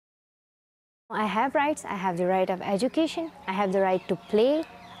I have rights. I have the right of education. I have the right to play.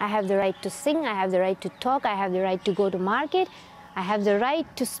 I have the right to sing. I have the right to talk. I have the right to go to market. I have the right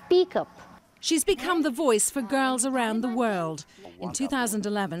to speak up. She's become the voice for girls around the world. In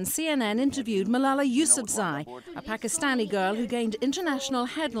 2011, CNN interviewed Malala Yousafzai, a Pakistani girl who gained international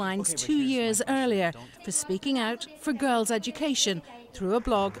headlines 2 years earlier for speaking out for girls' education through a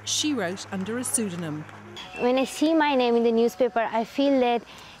blog she wrote under a pseudonym. When I see my name in the newspaper, I feel that,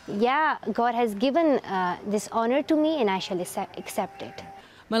 yeah, God has given this honor to me and I shall accept it.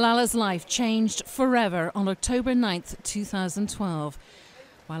 Malala's life changed forever on October 9th, 2012.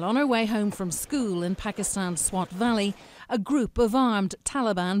 While on her way home from school in Pakistan's Swat Valley, a group of armed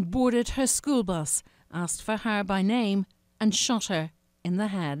Taliban boarded her school bus, asked for her by name and shot her in the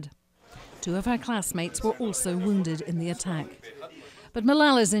head. 2 of her classmates were also wounded in the attack. But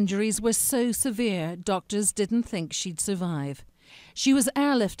Malala's injuries were so severe, doctors didn't think she'd survive. She was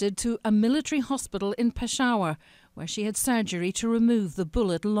airlifted to a military hospital in Peshawar, where she had surgery to remove the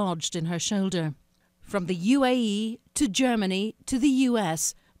bullet lodged in her shoulder. From the UAE to Germany to the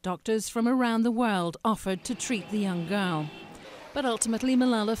US, doctors from around the world offered to treat the young girl. But ultimately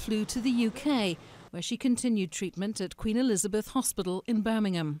Malala flew to the UK, where she continued treatment at Queen Elizabeth Hospital in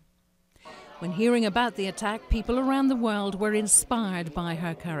Birmingham. When hearing about the attack, people around the world were inspired by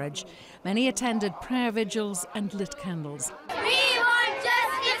her courage. Many attended prayer vigils and lit candles. We want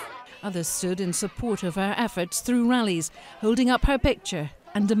justice! Others stood in support of her efforts through rallies, holding up her picture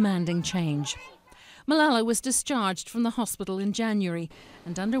and demanding change. Malala was discharged from the hospital in January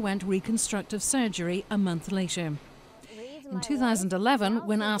and underwent reconstructive surgery a month later. In 2011,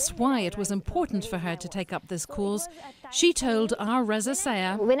 when asked why it was important for her to take up this cause, she told our Reza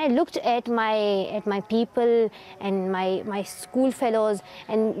Saya, when I looked at my people and my school fellows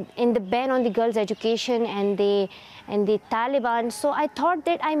and in the ban on the girls' education and the Taliban, so I thought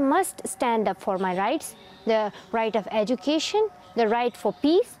that I must stand up for my rights, the right of education, the right for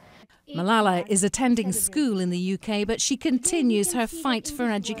peace. Malala is attending school in the UK, but she continues her fight for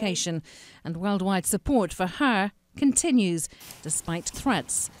education, and worldwide support for her continues despite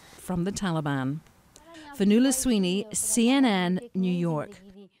threats from the Taliban. Fionnuala Sweeney, CNN, New York.